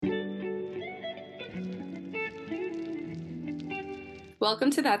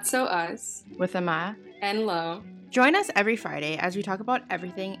Welcome to That's So Us with Ama and Lo. Join us every Friday as we talk about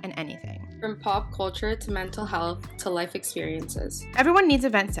everything and anything. From pop culture to mental health to life experiences. Everyone needs a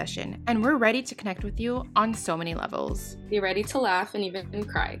vent session, and we're ready to connect with you on so many levels. Be ready to laugh and even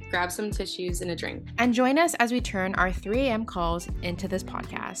cry. Grab some tissues and a drink. And join us as we turn our 3 a.m. calls into this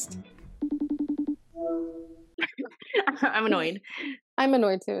podcast. I'm annoyed. I'm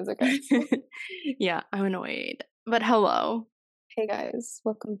annoyed too, it's okay. Yeah, I'm annoyed. But hello. Hey guys,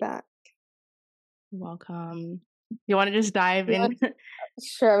 welcome back. Welcome. You want to just dive in?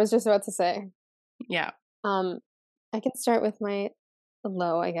 Sure, I was just about to say. Yeah. I can start with my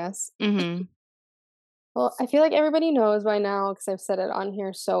low, I guess. Mm-hmm. Well, I feel like everybody knows by now, because I've said it on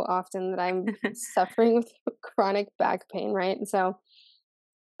here so often, that I'm suffering with chronic back pain, right? And so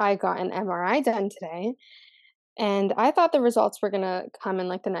I got an MRI done today, and I thought the results were going to come in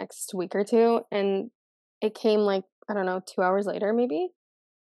like the next week or two, and it came like, I don't know, 2 hours later maybe.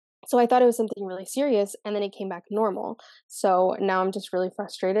 So I thought it was something really serious, and then it came back normal. So now I'm just really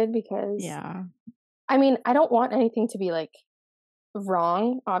frustrated because, Yeah. I mean, I don't want anything to be like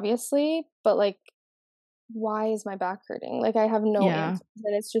wrong, obviously, but like, why is my back hurting? Like, I have no answers,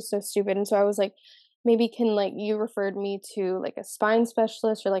 and it's just so stupid. And so I was like, maybe can like you referred me to like a spine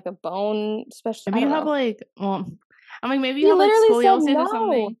specialist or like a bone specialist. Maybe I you don't have know. like, well, I'm like, maybe you She have like literally said scoliosis or no.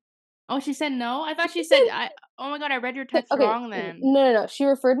 something. Oh, she said no? I thought she She said, said, oh my God, I read your text okay, wrong then. no. She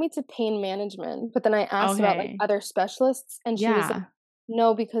referred me to pain management, but then I asked about like Okay. other specialists, and she was like, Yeah.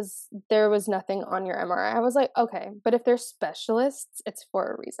 no, because there was nothing on your MRI. I was like, okay, but if they're specialists, it's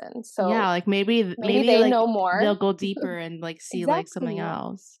for a reason. Yeah, So like maybe they like know more. they'll go deeper and like see like something Exactly.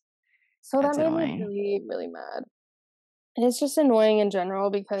 else. So that That's made me annoying. really, really mad. And it's just annoying in general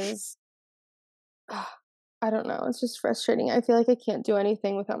because I don't know. It's just frustrating. I feel like I can't do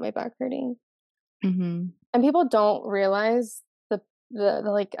anything without my back hurting. Mm-hmm. And people don't realize the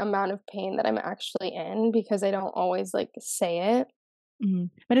like amount of pain that I'm actually in because I don't always like say it. Mm-hmm.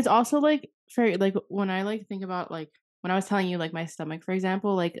 But it's also like for like when I like think about like when I was telling you like my stomach, for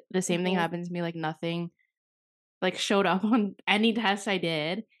example, like the same thing Mhm. happened to me, like nothing like showed up on any test I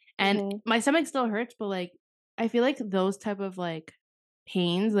did. And Mhm. my stomach still hurts, but like I feel like those type of like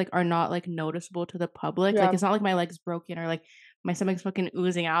pains like are not like noticeable to the public. Like Yeah. it's not like my leg's broken or like my stomach's fucking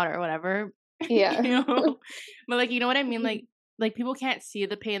oozing out or whatever. Yeah. You know? But like you know what I mean? Like people can't see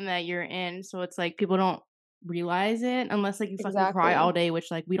the pain that you're in, so it's like people don't realize it unless like you fucking cry all Exactly. day,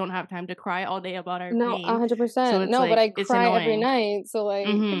 which like we don't have time to cry all day about our No, pain. So 100%. it's No, but like I it's cry every annoying. night. So like,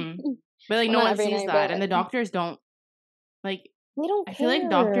 Mhm. But like well, no not one every sees night, that but and the doctors don't like they don't I feel like care.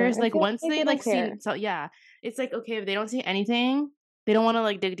 doctors, I like, feel once like they they, like, don't see care. so yeah, it's like, okay, if they don't see anything, they don't wanna,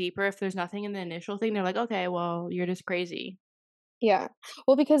 like, dig deeper. If there's nothing in the initial thing, they're like, "Okay, well, you're just crazy." Yeah.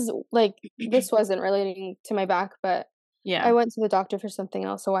 Well, because like this wasn't relating to my back, but I Yeah. went to the doctor for something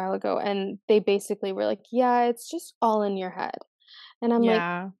else a while ago, and they basically were like, "Yeah, it's just all in your head." And I'm like,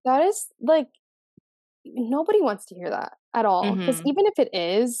 Yeah. that is like nobody wants to hear that at all. Because Mhm. even if it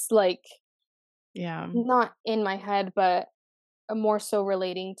is like Yeah. not in my head, but more so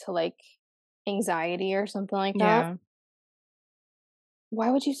relating to like anxiety or something like that, Yeah. why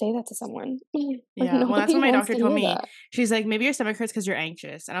would you say that to someone? Like Yeah. Well, that's nobody what my wants doctor to told hear me. that. She's like, "Maybe your stomach hurts because 'cause you're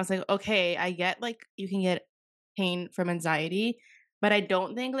anxious." And I was like, "Okay, I get, like, you can get pain from anxiety, but I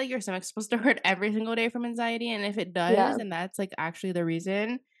don't think, like, your stomach's supposed to hurt every single day from anxiety, and if it Yeah. does, and that's, like, actually the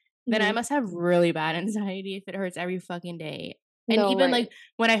reason, then I Mhm. must have really bad anxiety if it hurts every fucking day." And No, even, right. like,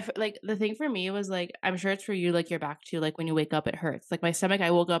 when like, the thing for me was, like I'm sure it's for you, like, your back too, like, when you wake up, it hurts. Like, my stomach,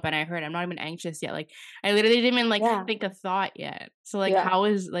 I woke up and I hurt. I'm not even anxious yet, like, I literally didn't even, like, Yeah. think a thought yet. So, like, Yeah. how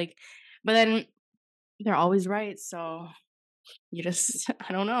is, like but then they're always right, so you just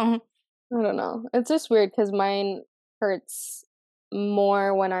I don't know. I don't know. It's just weird because mine hurts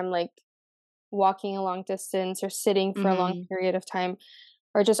more when I'm like walking a long distance or sitting for a long Mhm. period of time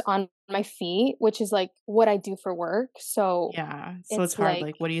or just on my feet, which is like what I do for work. So Yeah, so it's it's hard, like,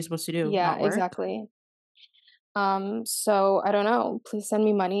 like, what are you supposed to do? yeah, Not work? exactly. So I don't know. Please send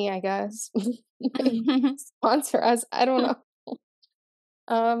me money, I guess. Sponsor us. I don't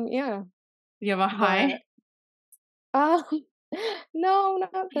know. Yeah. You have a But high? um no,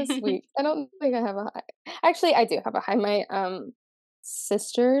 not this week. I don't think I have a high. Actually, I do have a high. My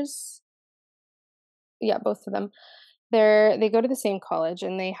sisters, yeah, both of them. They go to the same college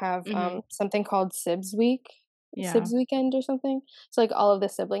and they have Mhm. something called Sibs Week, Yeah. Sibs Weekend or something. So like all of the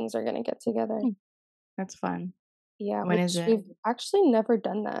siblings are gonna get together. Hmm, that's fun. Yeah, When is which it? we've actually never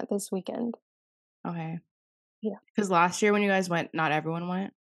done that this weekend. Okay. Yeah. Because last year when you guys went, not everyone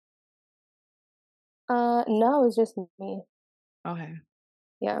went? No, it was just me. Okay.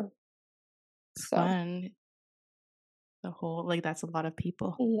 Yeah. So Fun. the whole like, that's a lot of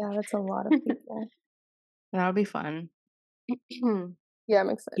people. Yeah, that's a lot of people. That would be fun. Yeah, I'm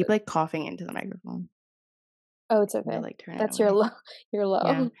Keep, excited. like, coughing into the microphone. Oh, it's To, okay. like, turn it That's your away. low your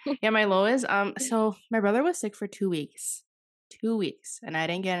Yeah. low. Yeah, my low is, so my brother was sick for 2 weeks. 2 weeks, and I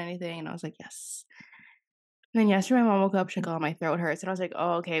didn't get anything, and I was like, "Yes." And then yesterday, my mom woke up, she's like, "Oh, my throat hurts," and I was like,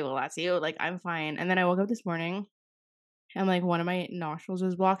 "Oh, okay, well, that's you, like, I'm fine." And then I woke up this morning, and, like, one of my nostrils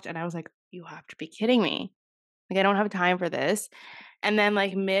was blocked, and I was like, "You have to be kidding me. Like, I don't have time for this." And then,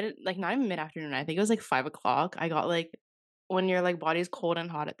 like, not even mid-afternoon, I think it was, like, 5 o'clock, I got, like when your, like, body's cold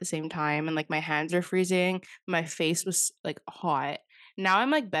and hot at the same time, and, like, my hands are freezing, my face was, like, hot. Now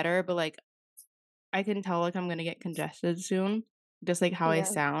I'm, like, better, but, like, I can tell, like, I'm gonna get congested soon, just, like, how I Yeah,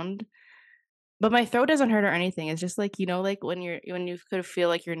 sound. But my throat doesn't hurt or anything, it's just, like, like, when you could feel,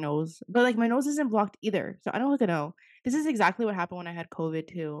 like, your nose but, like, my nose isn't blocked either, so I don't fucking know. This is exactly what happened when I had COVID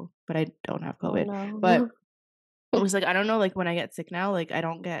too, but I don't have oh COVID. But no. it was like, I don't know, like, when I get sick now, like, I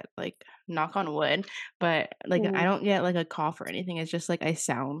don't get, like, knock on wood, but, like, I Mhm, don't get, like, a cough or anything, it's just, like, I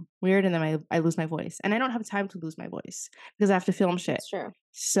sound weird and then I lose my voice, and I don't have time to lose my voice because I have to film shit. that's true.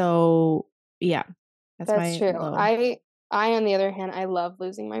 So, yeah, that's That's my true. low. I, on the other hand, I love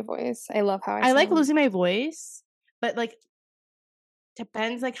losing my voice. I love how I I like sound. losing my voice, but, like,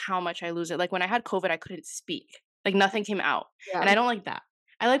 depends, like, how much I lose it. Like, when I had COVID, I couldn't speak. Like, nothing came out, and Yeah, I don't like that.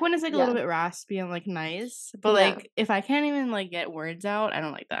 I like when it's, like, a little yeah, bit raspy and, like, nice, but, yeah, like, if I can't even, like, get words out, I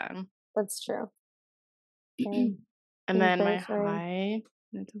don't like that. that's true. Same. And I'm then very my sorry. high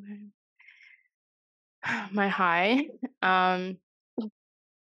it's okay. My high, um,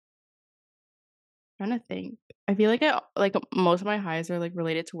 trying to think. I feel like most of my highs are, like,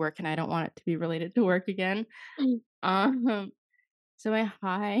 related to work, and I don't want it to be related to work again. Um, so my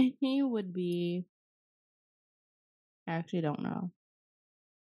high would be I actually don't know.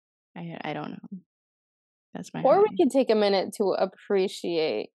 I don't know. That's my Or we high. could take a minute to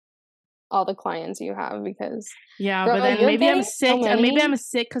appreciate all the clients you have because, Yeah, but girl, then you're maybe I'm getting so sick, maybe many. I'm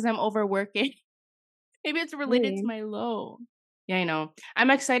sick because 'cause I'm overworking. Maybe it's related to Really? my low. Yeah, I know.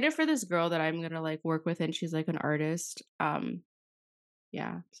 I'm excited for this girl that I'm gonna, like, work with, and she's, like, an artist.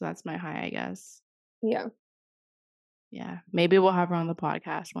 Yeah, so that's my high, I guess. Yeah, Yeah, maybe we'll have her on the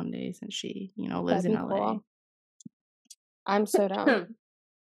podcast one day since she, lives that'd in be LA. cool. I'm so down.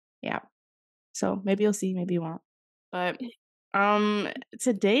 Yeah, so maybe you'll see, maybe you won't. But, um,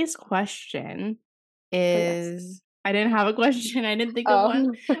 today's question Oh, yes. is I didn't have a question, I didn't think of one.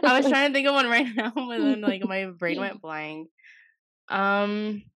 Oh. I was trying to think of one right now, but then, like, my brain went blank.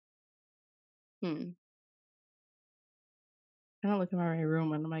 Um, hmm, I don't look in my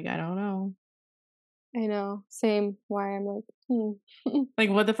room and I'm like, I don't know. I know, same. Why I'm like, "Hmm." Like,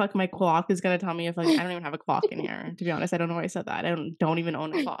 what the fuck, my clock is gonna tell me if, like I don't even have a clock in here, to be honest, I don't know why I said that, I don't even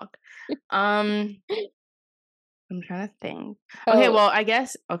own a clock. Um, I'm trying to think. Okay, Oh, well, I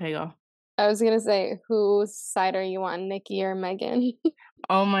guess okay, go. I was gonna say, whose side are you on, Nikki or Megan?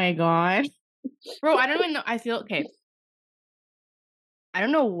 Oh my god. Bro, I don't even know I feel okay, I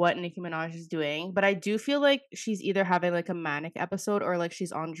don't know what Nicki Minaj is doing, but I do feel like she's either having, like, a manic episode or, like,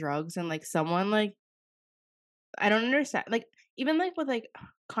 she's on drugs and, like, someone, like I don't understand, like, even, like, with, like,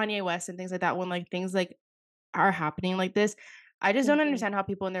 Kanye West and things like that, when, like, things, like, are happening like this, I just don't Mhm. understand how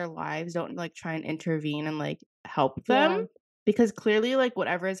people in their lives don't, like, try and intervene and, like, help them, Yeah, because clearly, like,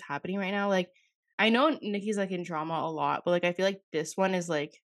 whatever is happening right now, like, I know Nicki's, like, in drama a lot, but, like, I feel like this one is,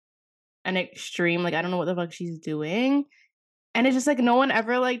 like, an extreme, like, I don't know what the fuck she's doing, and it's just, like, no one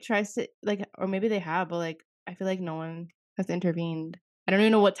ever, like, tries to like or maybe they have, but, like, I feel like no one has intervened. I don't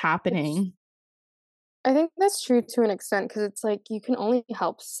even know what's it's happening. I think that's true to an extent because it's like you can only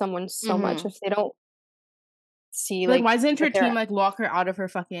help someone so much Mhm. if they don't see, Like, like, why doesn't what her they're team, like, lock her out of her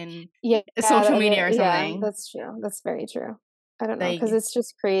fucking yeah, social that media or yeah, something? that's true. That's very true. I don't know because Like it's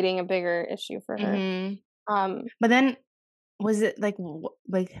just creating a bigger issue for her. mhm. Um, But then was it, like,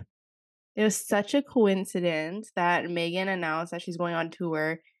 like, it was such a coincidence that Megan announced that she's going on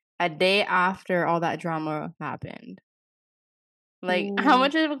tour a day after all that drama happened. Like, how mm,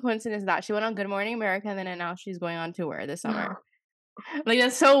 much of a coincidence is that? She went on Good Morning America and then announced she's going on tour this summer. Like,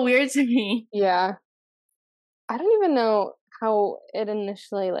 that's so weird to me. yeah. I don't even know how it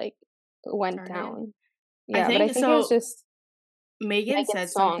initially, like, went Started? down. I Yeah, but I think think it was so just Megan Megan's said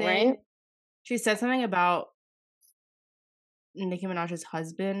song, right? something. She said something about Nicki Minaj's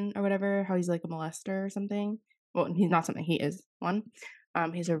husband or whatever, how he's, like, a molester or something. Well, he's not something, he is one.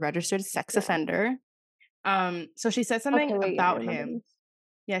 He's a registered sex Yeah. offender. So she said something Okay, wait, yeah, I about remember him. this.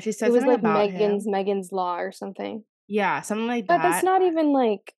 Yeah, she It said was something like about Megan's him. Megan's Law or something. Yeah, something like But that's that. not even,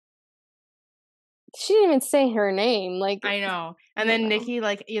 like she didn't even say her name, like, I know. I And don't then know. Nikki,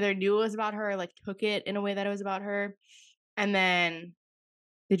 like, either knew it was about her or, like, took it in a way that it was about her. And then,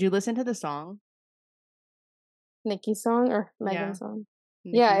 did you listen to the song? Nicki's song or Yeah, Megan's song?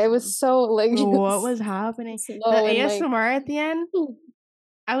 Yeah, Nicki's it was song. so, like, Bro, what just was happening? The slow and, like ASMR at the end,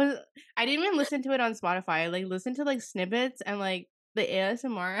 I was I didn't even listen to it on Spotify. I, like, listened to, like, snippets and, like, the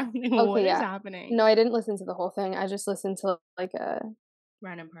ASMR. I'm like, "What okay, is yeah. happening?" No, I didn't listen to the whole thing. I just listened to, like,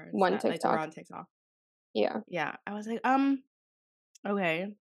 Random parts one that, like, were TikTok. on TikTok. Yeah. Yeah, I was like,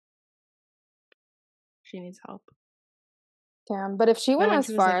 okay, she needs help." Damn, but if she Then went when as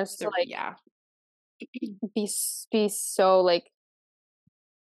she was, far like, as to, 3 like, yeah. be so, like,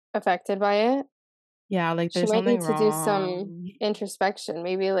 affected by it, Yeah, like, she there's might something need to do some wrong. introspection,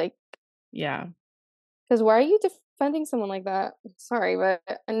 maybe, like, Yeah. because why are you defending someone like that? Sorry, but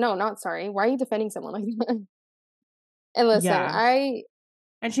no, not sorry. Why are you defending someone like that? And listen, Yeah, I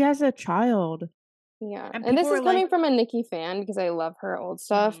and she has a child, yeah, and and people this is were like coming from a Nicki fan because I love her old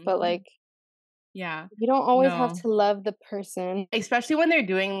stuff, but, mhm, like, yeah, you don't always have no. to love the person. Especially when they're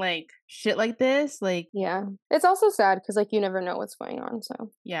doing, like, shit like this, like Yeah. It's also sad because, like, you never know what's going on,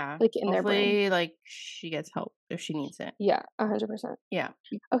 so, yeah, like, in their brain. hopefully, like, she gets help if she needs it. Yeah, 100%. Yeah.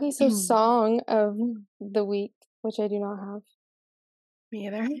 Okay, so song of the week, which I do not have. Me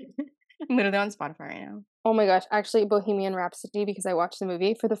either. I'm literally on Spotify right now. Oh my gosh, actually Bohemian Rhapsody because I watched the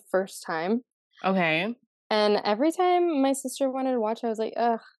movie for the first time, Okay. and every time my sister wanted to watch it, I was like,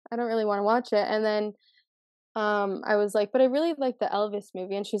 "Ugh, I don't really wanna watch it," and then, I was like, "But I really like the Elvis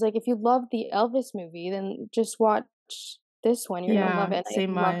movie," and she's like, "If you love the Elvis movie, then just watch this one, you're gonna love Yeah, it," and I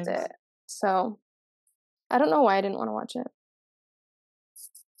same loved vibes. it. So, I don't know why I didn't wanna watch it.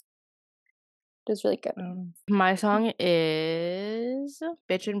 It was really good. My song is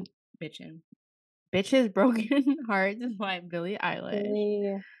Bitchin' Bitches Broken Hearts by Billie Eilish.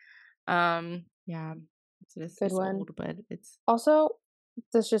 Really Yeah, good it's one. old, but it's Also,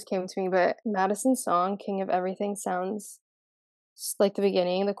 this just came to me, but Madison's song, King of Everything, sounds like the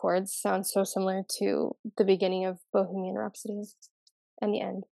beginning, the chords sound so similar to the beginning of Bohemian Rhapsody and the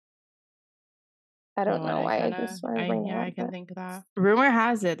end. I don't oh, and know I why I kinda just wanted to bring that yeah, up, I can but think of that. Rumor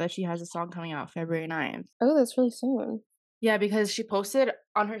has it that she has a song coming out February 9th. oh, that's really soon. Yeah, because she posted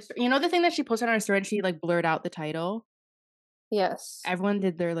on her you know the thing that she posted on her story and she, like, blurred out the title? Yes. Everyone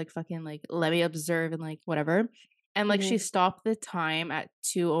did their, like, fucking, like, let me observe and, like, whatever, and, like, she Mhm. stopped the time at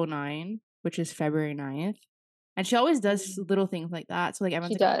 2:09, which is February 9th, and she always does Mm. little things like that, so, like,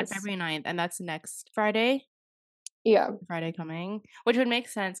 She everyone's like, "Oh, yeah, does. February 9th," and that's next Friday, Yeah, Friday coming, which would make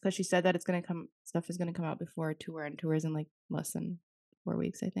sense because she said that it's gonna come stuff is gonna come out before tour, and tour is in, like, less than 4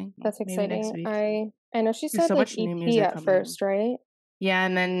 weeks, I think. that's Maybe next exciting. week. I know she There's said, so like, much new EP music at coming. first, right? Yeah,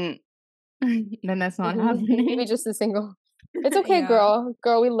 and then then that's not Maybe happening. just a single. It's okay, Yeah. girl.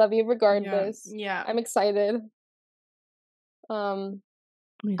 Girl, we love you Yeah. regardless. Yeah. I'm excited. Um,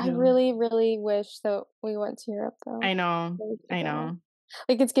 Me I too. really, really wish that we went to Europe, though. I know. Really so I bad. know.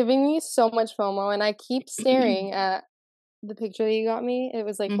 Like, it's giving me so much FOMO, and I keep staring at the picture that you got me. It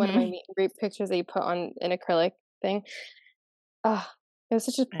was, like, one of my Mhm. meet and greet pictures that you put on an acrylic thing. Ah, it was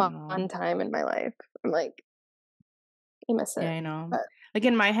such a I know. fun time in my life. I'm like, I miss Yeah, it. I know. But Like,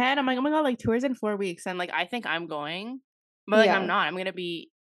 in my head, I'm like, "Oh my god, like, tour's in 4 weeks," and, like, I think I'm going, but, like, I'm yeah, not. I'm gonna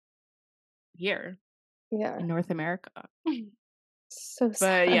be here yeah. in North America. So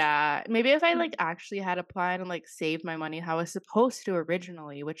But, sad. yeah, maybe if I, like, actually had a plan and, like, saved my money how I was supposed to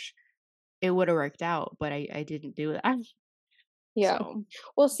originally, which it woulda worked out, but I didn't do that. Yeah. So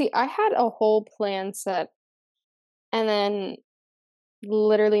Well, see, I had a whole plan set, and then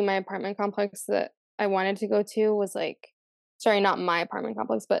literally my apartment complex that I wanted to go to was, like sorry, not my apartment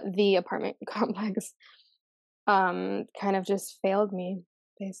complex, but the apartment complex, kind of just failed me,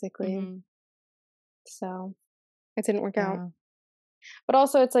 basically. mhm. So, it didn't work out. Yeah. But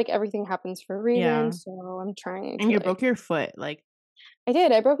also, it's like everything happens for a reason, Yeah. so I'm trying And to, you like broke your foot, like I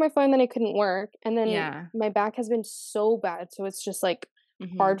did, I broke my phone, then it couldn't work, and then yeah. my back has been so bad, so it's just, like,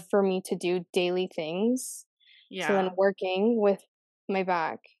 hard Mhm. for me to do daily things. So then Yeah. working with my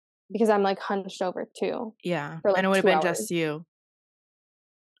back because I'm, like, hunched over too Yeah, for, and like, it would've 2 been hours. just you.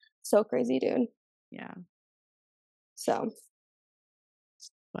 So crazy, dude. Yeah, So,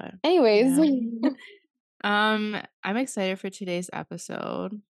 but anyways, yeah. I'm excited for today's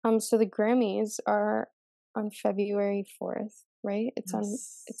episode. so the Grammys are on February 4th, right? It's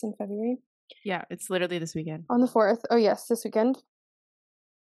Yes. in February? Yeah, it's literally this weekend. On the 4th. Oh, yes, this weekend.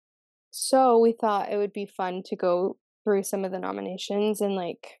 So, we thought it would be fun to go through some of the nominations and,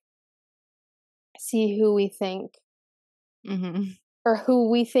 like, see who we think Mhm. or who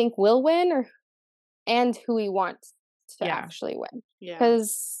we think will win and who we want to Yeah, actually win. yeah.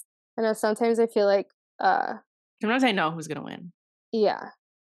 Because I know sometimes I feel like, Sometimes I know who's gonna win. yeah.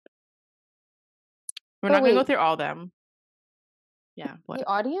 We're But not gonna go wait, through all them. Yeah, The what?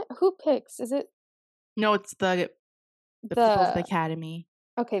 audience? Who picks? Is it No, it's the people of the the academy.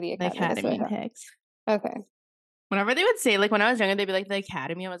 okay, the The Academy, that's what I academy thought. picks. Okay. Whenever they would say, like, when I was younger, they'd be like, "The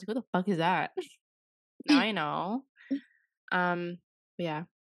academy." I was like, "Who the fuck is that?" Now I know. Um, but yeah.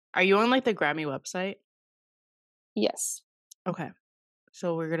 Are you on, like, the Grammy website? Yes. Okay.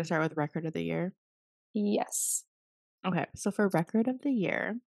 So we're gonna start with record of the year. Yes. Okay. So for record of the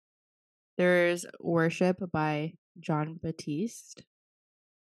year, there's Worship by John Batiste.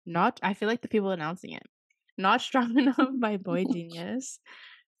 Not I feel like the people announcing it. Not Strong Enough by Boy Genius.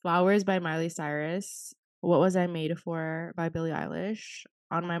 Flowers by Miley Cyrus. What Was I Made For by Billie Eilish.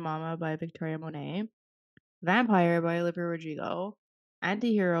 On My Mama by Victoria Monet. Vampire by Olivia Rodrigo.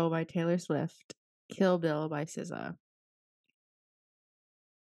 Antihero by Taylor Swift. Kill Bill by SZA.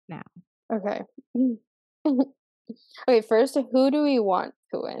 Now, Okay. Okay, first, who do we want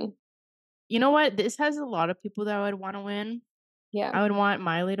to win? you know what? This has a lot of people that I would want to win. Yeah. I would want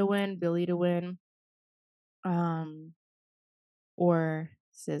Miley to win, Billie to win, or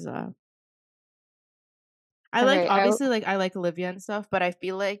SZA. I like Okay, obviously like I like Olivia and stuff, but I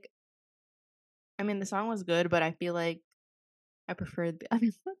feel like I mean the song was good, but I feel like I preferred the other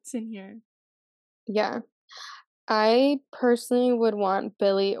ones in here. yeah. I personally would want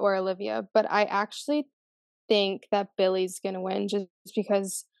Billy or Olivia, but I actually think that Billy's gonna win just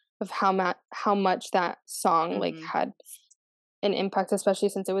because of how much that song, like, Mhm. had an impact, especially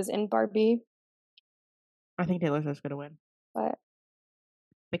since it was in Barbie, I think Taylor Swift's gonna win but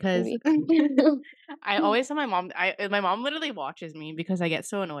because maybe. I always tell my mom. My mom literally watches me because I get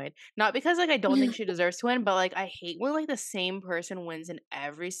so annoyed. Not because like I don't think she deserves to win, but like I hate when like the same person wins in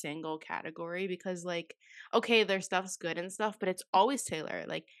every single category because like okay, their stuff's good and stuff, but it's always Taylor.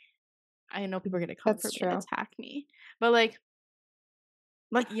 Like I know people are gonna come for That's me and true. attack me, but like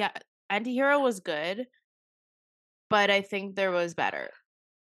yeah, Antihero was good, but I think there was better.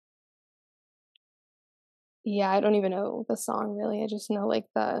 Yeah, I don't even know the song really, I just know, like,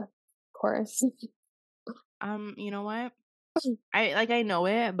 the chorus. You know what? I know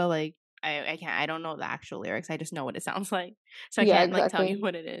it, but, like, I can't I don't know the actual lyrics, I just know what it sounds like, so I Yeah, can't, like, tell exactly. you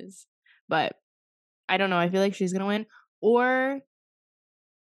what it is, but I don't know, I feel like she's gonna win or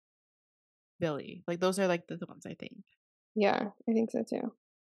Billie, like, those are, like, the ones I think. Yeah, I think so too.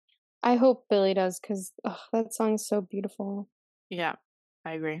 I hope Billy does 'cause, that song is so beautiful. Yeah,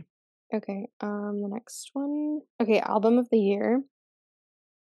 I agree. Okay, the next one okay, album of the year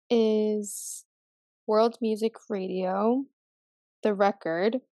is World Music Radio, The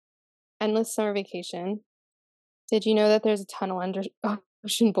Record, Endless Summer Vacation. Did you know that there's a tunnel under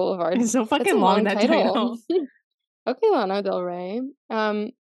Ocean Boulevard? It's so That's a fucking long, long that title. title. Okay, Lana Del Rey.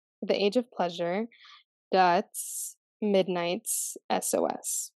 The Age of Pleasure, Guts, Midnight's,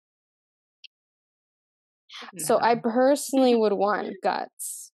 SOS. So I No. personally would want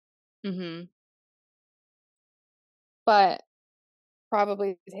Guts, Mhm. but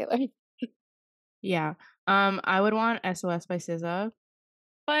probably Taylor. Yeah, I would want SOS by SZA,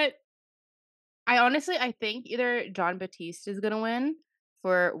 but I think either John Batiste is gonna win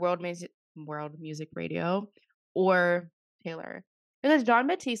for World Music Radio or Taylor. Because John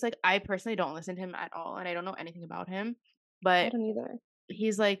Batiste, like, I personally don't listen to him at all, and I don't know anything about him, I but don't either.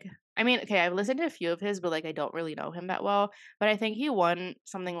 he's like I mean, okay, I've listened to a few of his, but, like, I don't really know him that well, but I think he won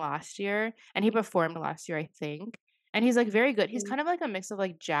something last year, and he performed last year, I think, and he's, like, very good. He's Mm, kind of like a mix of,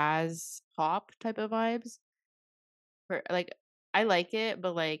 like, jazz, pop type of vibes for like, I like it,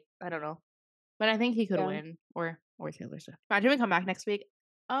 but, like, I don't know. But I think he could yeah. win or Taylor Swift. Imagine we come back next week.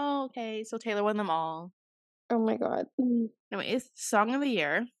 Oh, okay, so Taylor won them all. Oh my god. Anyways, song of the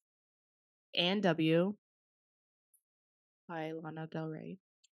year, and W by Lana Del Rey.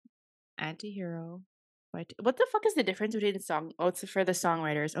 Antihero by what the fuck is the difference between the song? Oh, it's for the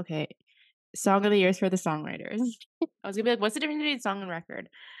songwriters. Okay. Song of the year is for the songwriters. I was gonna be like, what's the difference between song and record?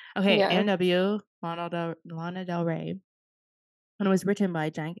 Okay, Yeah. and W, Lana Del Rey. And it was written by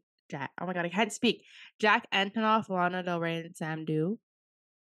Jack. Oh my god, I can't speak. Jack Antonoff, Lana Del Rey, and Sam Dew.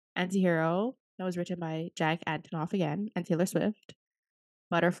 Antihero, that was written by Jack Antonoff again and Taylor Swift.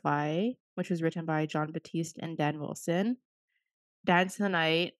 Butterfly, which was written by John Batiste and Dan Wilson. Dance the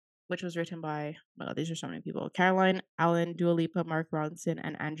Night, which was written by, oh my god, these are so many people. Caroline Allen, Dua Lipa, Mark Ronson,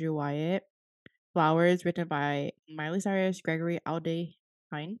 and Andrew Wyatt. Flowers, written by Miley Cyrus, Gregory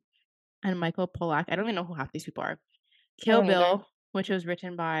Aldehine, and Michael Polak. I don't even know who half these people are. I Kill don't either. Bill, which was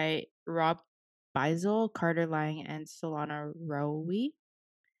written by Rob Beisel, Carter Lang, and Solana Rowe.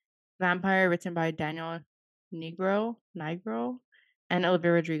 Vampire, written by Daniel Nigro, and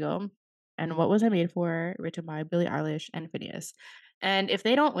Olivia Rodrigo. And What Was I Made For, written by Billie Eilish and Phineas. And if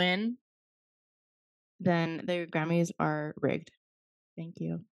they don't win, then the Grammys are rigged. Thank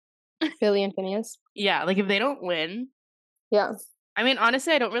you. Billy and Phineas. Yeah, like, if they don't win, Yeah. I mean,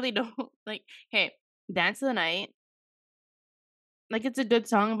 honestly, I don't really know, like, hey, Dance of the Night, like, it's a good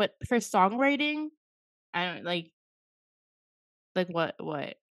song, but for songwriting, I don't what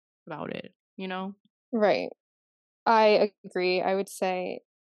about it, you know? Right. I agree. I would say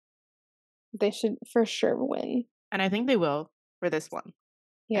they should for sure win. And I think they will for this one,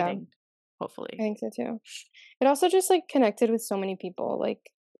 I Yeah, think, I hopefully. think so too. It also just, like, connected with so many people,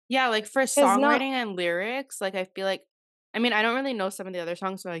 like, Yeah, like, for 'cause not songwriting and lyrics, like, I feel like I mean, I don't really know some of the other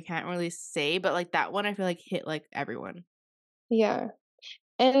songs, so I can't really say, but, like, that one I feel like hit, like, everyone. yeah.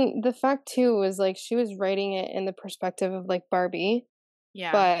 And the fact too was, like, she was writing it in the perspective of, like, Barbie,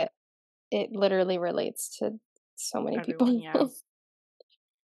 Yeah, but it literally relates to so many everyone, people. yeah.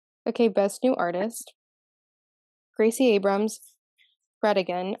 Okay, best new artist: Gracie Abrams, Fred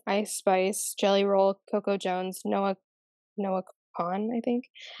again, Ice Spice, Jelly Roll, Coco Jones, Noah Kahan, I think,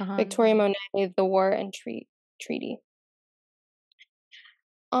 Uh-huh. Victoria Monet, The War, and Treaty.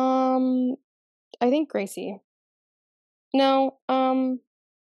 Um, I think Gracie. No,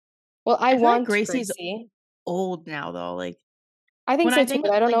 well, I I feel like want Gracie's Gracie. old now, though, like, I think when so I too, think,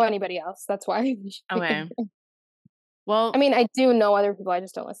 but I don't know like anybody else, that's why. okay. I Well, mean, I do know other people, I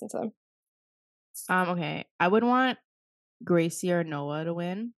just don't listen to them. okay, I would want Gracie or Noah to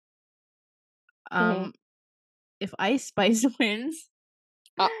win. Mhm. Um, if Ice Spice wins,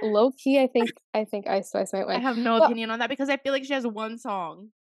 Low key, I think Ice Spice might I win. have no But opinion on that because I feel like she has one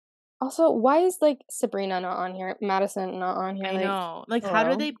song. also, why is, like, Sabrina not on here? Madison not on here, I like, know. Like, for how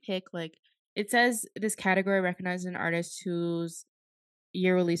do real? they pick, like it says this category recognizes an artist whose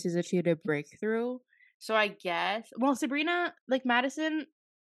year releases achieved a breakthrough. So I guess well, Sabrina, like Madison,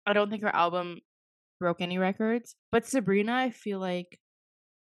 I don't think her album broke any records, but Sabrina, I feel like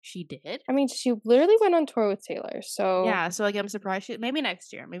she did. I mean, she literally went on tour with Taylor, so Yeah, so, like, I'm surprised she maybe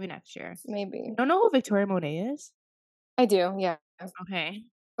next year, maybe next year. maybe. Don't know who Victoria Monet is? I do, yeah. Okay.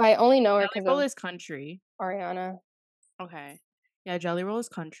 I only know her Jelly 'cause Roll of is country. Ariana. Okay. Yeah, Jelly Roll is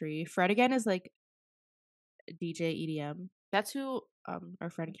country. Fred again is, like, DJ EDM. That's who, our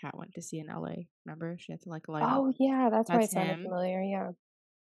friend Kat went to see in LA, remember? She had to, like, line up. Oh, yeah, that's why That's it sounded him. familiar, yeah.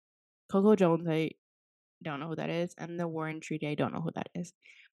 Coco Jones, I don't know who that is, and the Warren Treaty, I don't know who that is.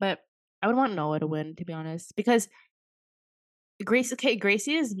 But I would want Noah to win, to be honest, because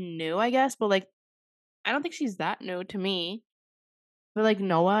Gracie is new, I guess, but, like, I don't think she's that new to me. But, like,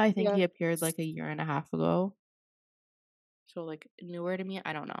 Noah, I think Yeah, he appeared, like, a year and a half ago. So, like, newer to me?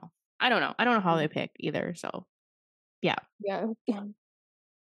 I don't know. I don't know. I don't know how mm, they picked either, so, yeah. yeah.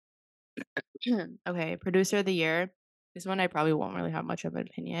 Okay, producer of the year. This one I probably won't really have much of an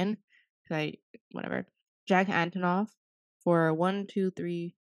opinion, 'cause I whatever. Jack Antonoff for 1, 2,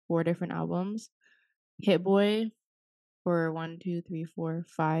 3, 4 different albums. Hit Boy for 1, 2, 3, 4,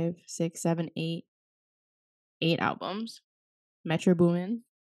 5, 6, 7, 8 albums. Metro Boomin.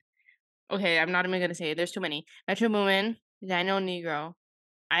 Okay, I'm not even gonna say it, there's too many. Metro Boomin, Daniel Negro.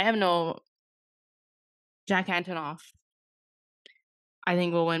 I have no Jack Antonoff, I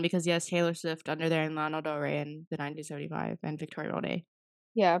think will win because he has Taylor Swift under there and Lana Del Rey in the 1975 and Victoria Monet,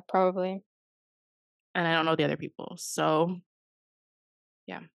 Yeah, probably. and I don't know the other people, so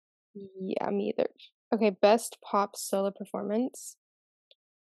yeah. Yeah, me either. Okay, best pop solo performance: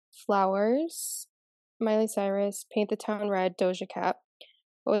 Flowers, Miley Cyrus, Paint the Town Red, Doja Cat,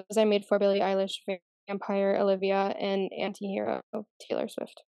 What Was I Made For, Billie Eilish, Vampire, Olivia, and Antihero, Taylor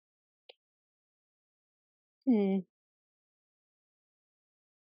Swift. Hmm,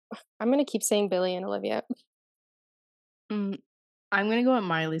 I'm gonna keep saying Billie and Olivia. Mm, I'm gonna go with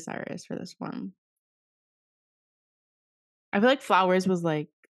Miley Cyrus for this one. I feel like Flowers was, like,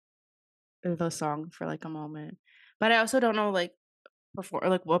 the song for, like, a moment, but I also don't know, like,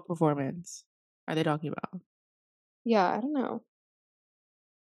 what performance are they talking about? Yeah, I don't know.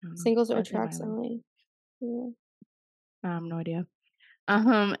 I don't know. Singles I or would say tracks Miley. only. Yeah. I have no idea.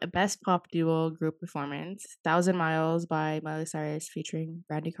 Best pop duo group performance: "1,000 Miles" by Miley Cyrus featuring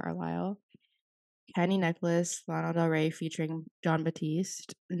Brandy Carlisle. Candy Necklace, Lana Del Rey featuring Jon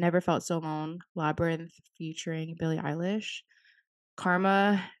Batiste. Never Felt So Alone, Labyrinth featuring Billie Eilish.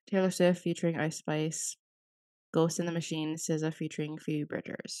 Karma, Taylor Swift featuring Ice Spice. Ghost in the Machine, SZA featuring Phoebe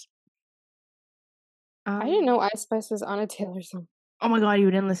Bridgers. I didn't know Um, Ice Spice was on a Taylor song. oh my god, you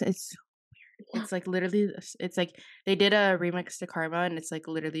didn't listen. It's like literally it's like they did a remix to Karma and it's like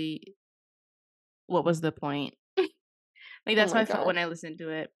literally what was the point? Like Oh that's how my I felt god. when I listened to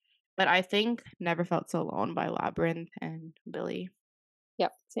it. But I think Never Felt So Alone by Labyrinth and Billy.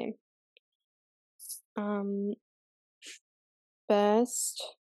 Yep, same. Um,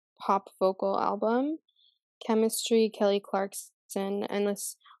 best pop vocal album: Chemistry, Kelly Clarkson,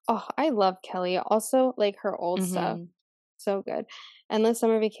 Endless. Oh, I love Kelly. Also, like her old stuff, Mhm. so good. Endless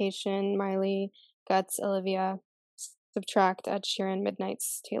Summer Vacation, Miley, Guts, Olivia, Subtract, Ed Sheeran,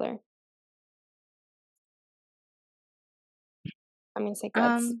 Midnight's, Taylor. I'm gonna say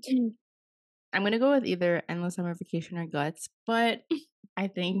Guts. Um, I'm gonna go with either Endless Summer Vacation or Guts, but I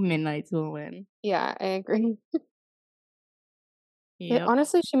think Midnight's will win. Yeah, I agree. Yep.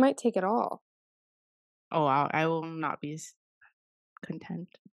 Honestly, she might take it all. Oh, wow, I will not be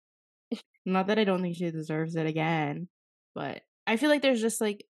content. Not that I don't think she deserves it again, but I feel like there's just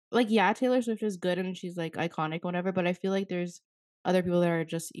yeah, Taylor Swift is good and she's like iconic, whatever, but I feel like there's other people that are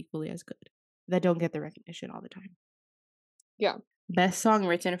just equally as good that don't get the recognition all the time. Yeah. Best song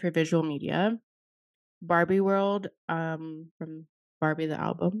written for visual media, Barbie World, from Barbie the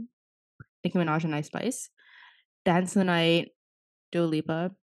album, Nicki Minaj and Ice Spice, Dance the Night, Dua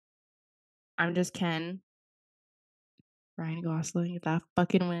Lipa, I'm Just Ken, Ryan Gosling, if that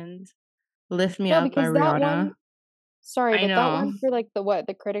fucking wins, Lift Me No, Up by because that one Rihanna. sorry, I but that know. one for, like, the what,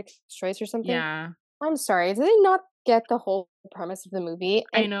 the Critics' Choice or something? Yeah, I'm sorry, did they not get the whole premise of the movie?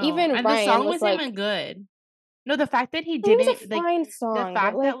 I And know, even and the Ryan song was wasn't like, even good. No, the fact that he "It was didn't a like, fine the song,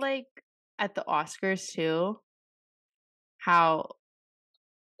 but, fact that, like." like, at the Oscars too, how,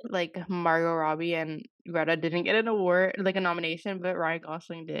 like, Margot Robbie and Greta didn't get an award like, a nomination, but Ryan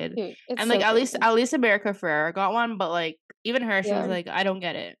Gosling did. Dude, it's And, like, so crazy. at least America Ferrera got one, but, like, even her, she was Yeah, like, "I don't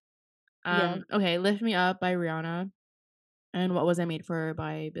get it." yeah. Okay, "Lift Me Up" by Rihanna, and "What Was I Made For"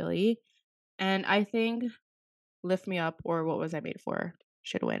 by Billie, and I think "Lift Me Up" or "What Was I Made For"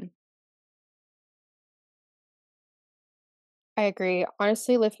 should win. I agree.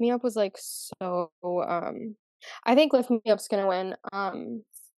 Honestly, Lift Me Up was, like, so, I think Lift Me Up's gonna win.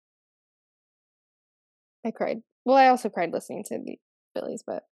 I cried. Well, I also cried listening to the Billies,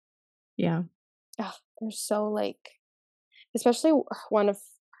 but, Yeah. they're so, like especially one of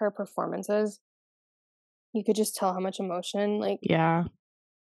her performances, you could just tell how much emotion, like, Yeah.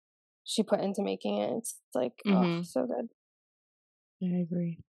 she put into making it. It's like, oh, Mhm. so good. Yeah, I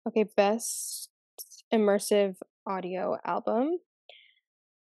agree. Okay, best immersive audio album,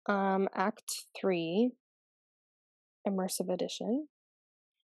 Act 3, immersive edition.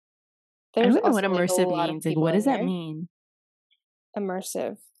 I don't There's even know what also, like, a immersive lot of means, like, people what in does that there. mean?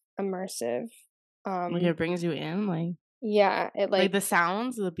 Immersive, immersive. Like, Um, it brings you in, yeah, it, like, like the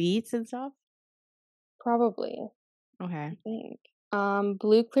sounds, the beats and stuff? probably, Okay. I think.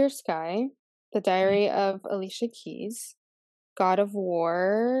 Blue Clear Sky, The Okay. Diary of Alicia Keys, God of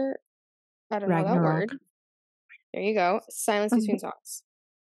War, I don't know that word. Ragnarok. There you go. Silence Mhm. Between Songs.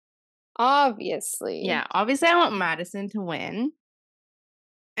 Obviously. Yeah, obviously, I want Madison to win,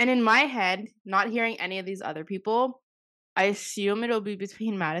 and in my head, not hearing any of these other people, I assume it'll be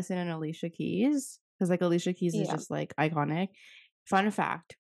between Madison and Alicia Keys, because like, Alicia Keys is Yeah. just, like, iconic. Fun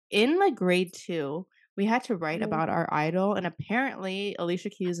fact, in, like, grade 2, we had to write Mhm. about our idol, and apparently Alicia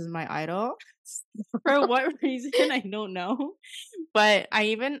Keys is my idol. For what reason, I don't know, but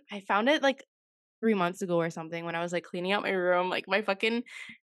I found it, like, 3 months ago or something when I was, like, cleaning out my room, like, my fucking,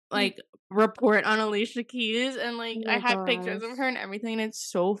 like, report on Alicia Keys, and, like, Oh I my had pictures of her gosh. and everything, and it's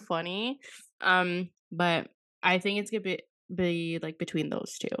so funny, but I think it's gonna be, like, between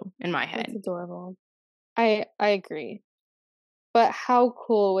those 2 in my That's head. adorable. I agree. But how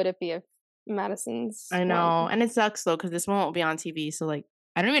cool would it be if Madison's I won? know, and it sucks though, because this one won't be on TV, so, like,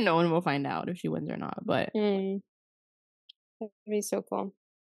 I don't even know when we'll find out if she wins or not, but Mm, that'd be so cool.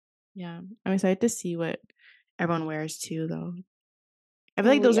 yeah, I'm excited to see what everyone wears too, though. I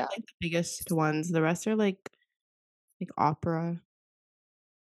feel like Ooh, those are, yeah. like, the biggest ones, the rest are, like, opera,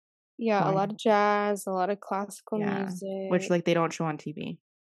 Yeah, a choir, lot of jazz, a lot of classical yeah, which, music, like, they don't show on TV.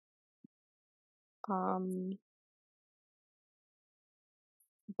 um,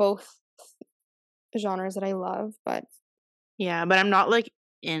 both genres that I love, but Yeah, but I'm not, like,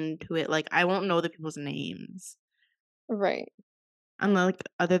 into it, like, I won't know the people's names. right. I'm not, like,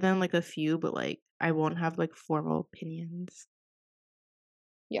 other than, like, a few, but, like, I won't have, like, formal opinions.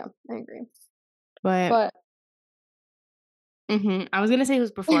 Yeah, I agree. But But I was gonna say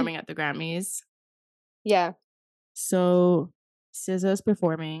who's performing at the Grammys. yeah. So, SZA's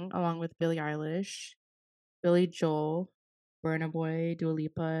performing along with Billie Eilish, Billy Joel, Burna Boy, Dua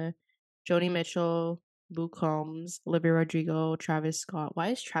Lipa, Joni Mitchell, Luke Combs, Olivia Rodrigo, Travis Scott. Why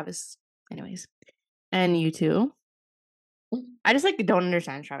is Travis anyways, and U2. I just, like, don't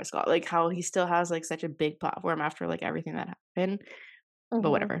understand Travis Scott, like, how he still has, like, such a big platform after, like, everything that happened,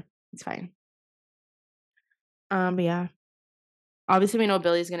 but Mhm. whatever, it's fine. But yeah, obviously, we know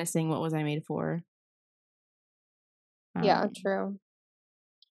Billy's gonna sing "What Was I Made For." Yeah, Um, true.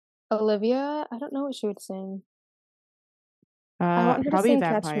 Olivia, I don't know what she would sing. I want her to Probably sing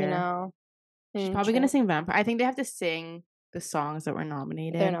Catch Me vampire. Now. She's probably gonna True. sing vampire. I think they have to sing the songs that were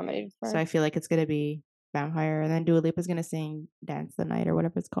That they're nominated, nominated so for. I feel like it's gonna be vampire, and then Dua Lipa's gonna sing Dance the Night or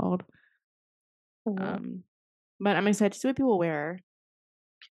whatever it's called. Mhm. Um, but I'm excited to see what people wear.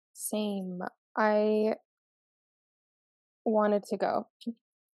 Same. I wanted to go.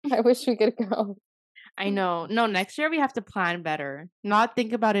 I wish we could go. I know. No, next year we have to plan better. Not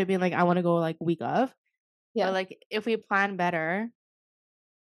think about it being like I wanna go like week of, but Yeah. like if we plan better,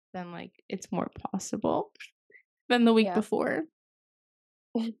 then like it's more possible than the week Yeah. before.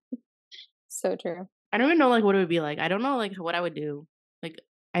 So true. I don't even know like what it would be like. I don't know like what I would do. Like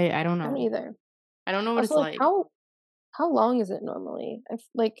I don't I don't know. either. I don't know what Also, it's like, like. how long is it normally?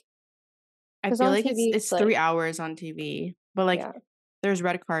 Like, I 'cause feel on like TV, it's it's like 3 hours on TV, but like yeah. there's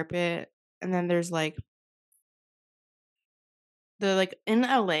red carpet and then there's like the like in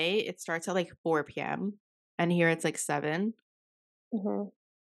LA it starts at like 4 p.m. and here it's like 7. Mhm.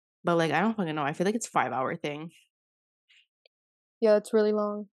 But like I don't fucking know. I feel like it's 5 hour thing. Yeah, it's really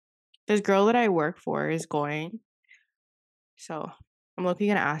long. This girl that I work for is going, so I'm looking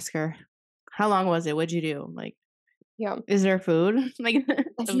gonna ask her, how long was it? What'd you do? Like, Yeah. is there food? Like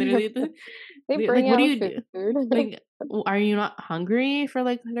literally They like bring what do out you food. do? Like are you not hungry for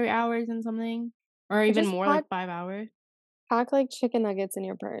like 3 hours and something? Or I even just more like 5 hours? pack, like, chicken nuggets in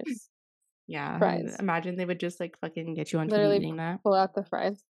your purse. Yeah, and Fries. imagine they would just, like, fucking get you on TV Literally eating that. pull out the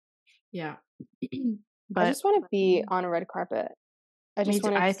fries. Yeah. I But just wanna be on a red carpet. I me just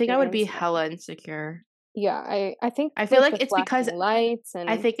too wanna I think I would be experience that. hella insecure. Yeah, I think I feel with like the it's because flashing lights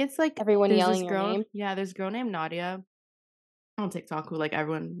I and think it's, like, everyone there's this yelling your girl name. yeah, there's a girl named Nadia on TikTok who, like,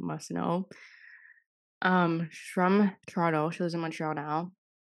 everyone must know. She's from Toronto, she lives in Montreal now.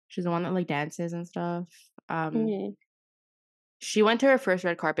 She's the one that, like, dances and stuff. Um Mhm. She went to her first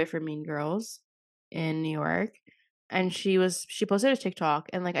red carpet for Mean Girls in New York, and she posted a TikTok,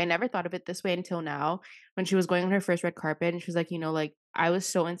 and, like, I never thought of it this way until now, when she was going on her first red carpet, and she was like, like, "I was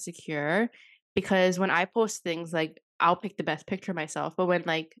so insecure because when I post things, like, I'll pick the best picture myself, but when,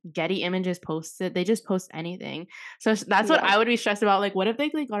 like, Getty Images posts it, they just post anything." So that's what Yeah. I would be stressed about, like, what if they,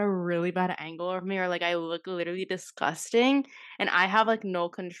 like, got a really bad angle of me or, like, I look literally disgusting and I have, like, no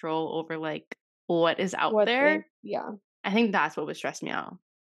control over, like, what is out What they there? yeah. I think that's what would stress me out.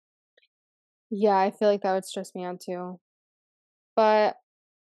 Yeah, I feel like that would stress me out too. But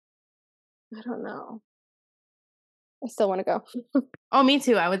I don't know. I still wanna go. Oh, me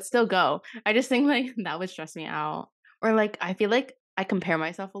too, I would still go. I just think, like, that would stress me out. Or, like, I feel like I compare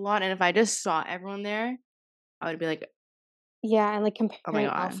myself a lot, and if I just saw everyone there, I would be like, Yeah, and, like, "Oh my comparing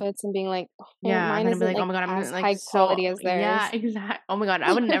god." outfits and being like, "Oh, Yeah, and mine then I'd be isn't, like, "Oh like, my god, I'm, as like, high so" quality as yeah, theirs." oh my god,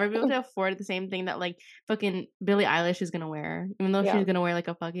 I would never be able to afford the same thing that, like, fucking Billie Eilish is gonna wear, even though Yeah, she's gonna wear, like,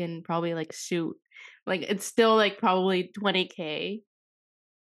 a fucking probably, like, suit. Like, it's still, like, probably 20K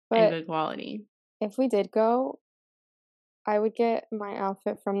and but good quality. if we did go, I would get my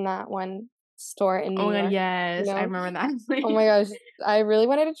outfit from that one store in Oh New my god, York, you yes, I know? remember that Oh my place. gosh, I really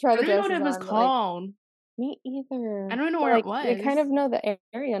wanted to try I the don't even know what dresses it was on, but, like, called. me I either. don't even know But, where it like, we kind of was. know the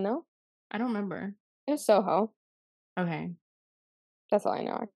area, no? I don't remember. It was Soho. Okay. That's all I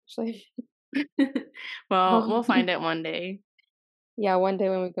know, actually. Well, we'll Um, find it one day. yeah, one day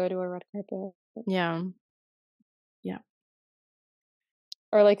when we go to a red carpet Yeah. Yeah.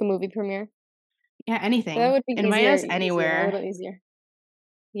 or, like, a movie premiere. Yeah, That anything. would be Invite us a anywhere. little easier.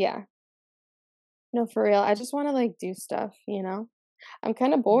 Yeah. No, for real, I just wanna, like, do stuff, you know? I'm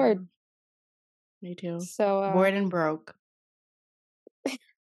kinda bored, Yeah, me too. so, Bored and broke.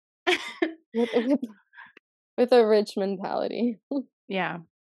 with with with a rich mentality. Yeah,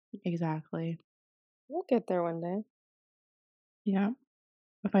 exactly. We'll get there one day. Yeah.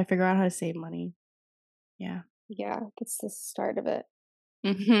 If I figure out how to save money. Yeah. Yeah, that's the start of it.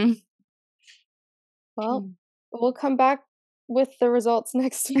 Mhm. Well, we'll come back with the results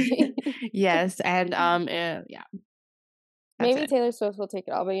next week. Yes, and, yeah, that's Maybe it. Taylor Swift will take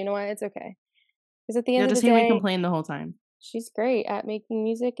it all, but you know what? It's okay. Because at the end You'll of the just hear me day, complain the whole time. she's great at making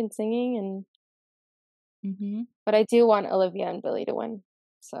music and singing, and Mhm. but I do want Olivia and Billie to win,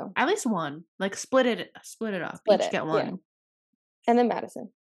 so At least one. Like, split it up. split Each it, get yeah, one. and then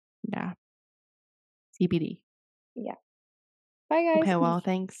Madison. Yeah. TBD. Yeah. Bye, guys. Okay, well,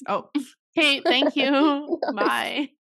 thanks. Oh, okay, thank you. Of course. Bye.